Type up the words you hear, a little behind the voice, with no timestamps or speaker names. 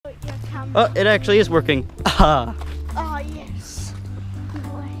Oh, it actually is working. Ah. Oh, yes.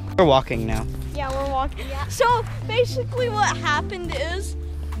 We're walking now. Yeah, we're walking. Yeah. So basically what happened is,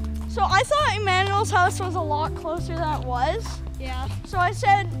 so I thought Emmanuel's house was a lot closer than it was. Yeah. So I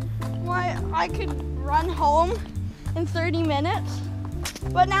said I could run home in 30 minutes.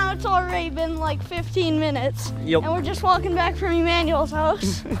 But now it's already been like 15 minutes. Yep. And we're just walking back from Emmanuel's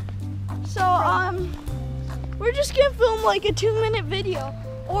house. So we're just gonna film like a 2-minute video.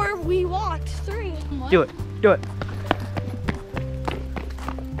 Or we walked 3. Do it. Do it.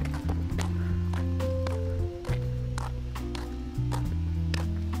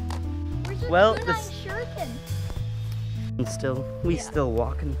 Well, this we still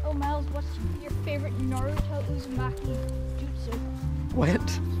walking. Oh, Miles, what's your favorite Naruto Uzumaki jutsu? What?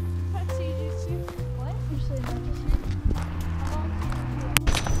 Jutsu? What?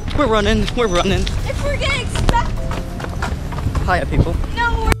 We're running. We're running. If we're getting stuck. Hiya, people.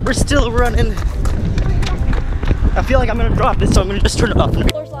 No, we're still running. I feel like I'm gonna drop this, so I'm gonna just turn it off.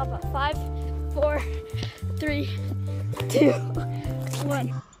 Floor's lava. 5, 4, 3, 2,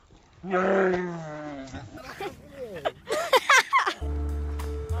 1. Go.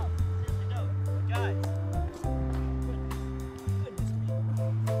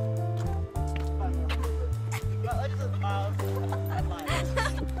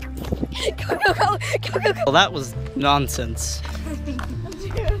 Well, that was nonsense.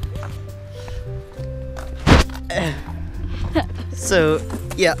 So,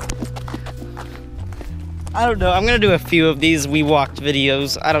 yeah. I don't know. I'm gonna do a few of these we walked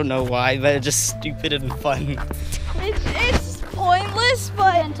videos. I don't know why. They're just stupid and fun. It's pointless,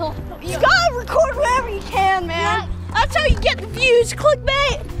 but you gotta record wherever you can, man. That's how you get the views.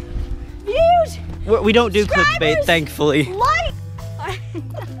 Clickbait. Views. We don't do clickbait, thankfully. Like.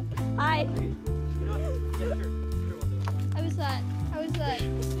 Hi. How was that?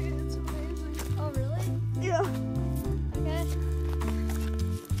 Dude, it's amazing. Oh, really? Yeah. Okay.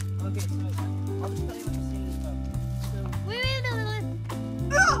 Okay, so I'll just tell you what the scene is about. Wait.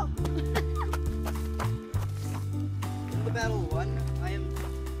 Oh! In the battle 1,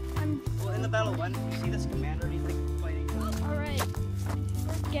 in the battle 1, you see this commander, he's like fighting. All right.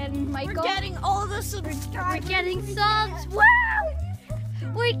 We're getting Michael. We're getting all the subscribers. We're getting subs. Wow!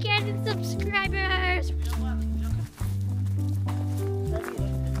 We're getting subscribers.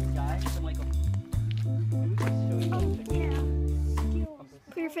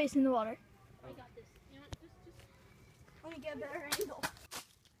 Put your face in the water. I got this. You know what? Just Let me get a better angle.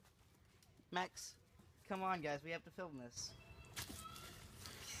 Max, come on, guys, we have to film this.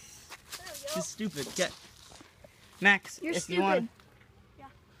 There we go. This is stupid. Get Max, You're if stupid. you want. Yeah.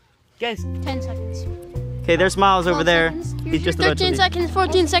 Guys. 10 seconds. Okay, there's Miles over there. Seconds. He's just about to 13 leave. seconds,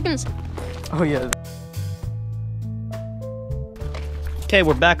 14 seconds. Oh yeah. Okay,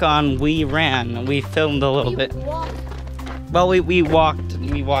 we're back on We Ran. We filmed a little bit. Well, we walked.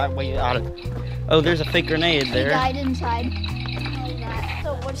 We walked way out of. Oh, there's a fake grenade He there. died inside.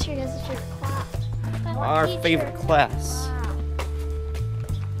 So what's your guys' favorite class? Our favorite class.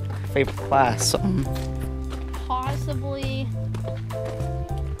 Favorite class. Possibly.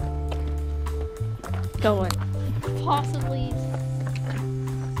 Go on. Possibly.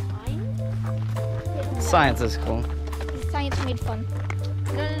 Science is cool. Science made fun.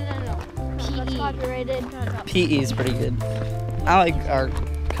 No. PE. That's copyrighted. PE is pretty good. I like art,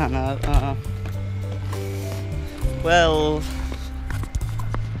 kind of. Well,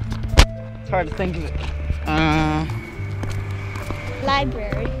 it's hard to think of it.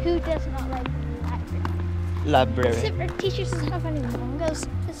 Library. Who does not like the library? Library. Our teachers doesn't have any longos.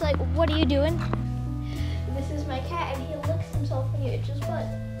 It's like, what are you doing? This is my cat, and he licks himself when he itches butt.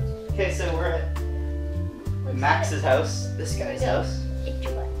 Okay, so we're at Max's house, this guy's house, Itch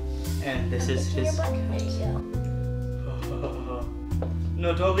your butt. and this is Itch your his. butt. There you go.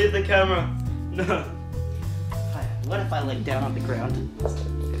 No, don't leave the camera. No. What if I lay down on the ground?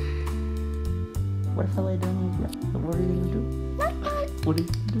 What if I lay down on the ground? What are you gonna do? What are you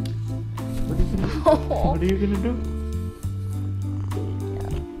gonna do? What are you gonna do? What are you gonna do? What are you gonna do?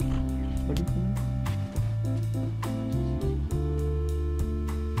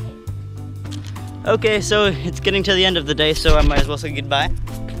 Okay, so it's getting to the end of the day, so I might as well say goodbye.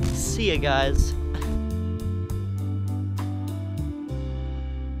 See ya, guys.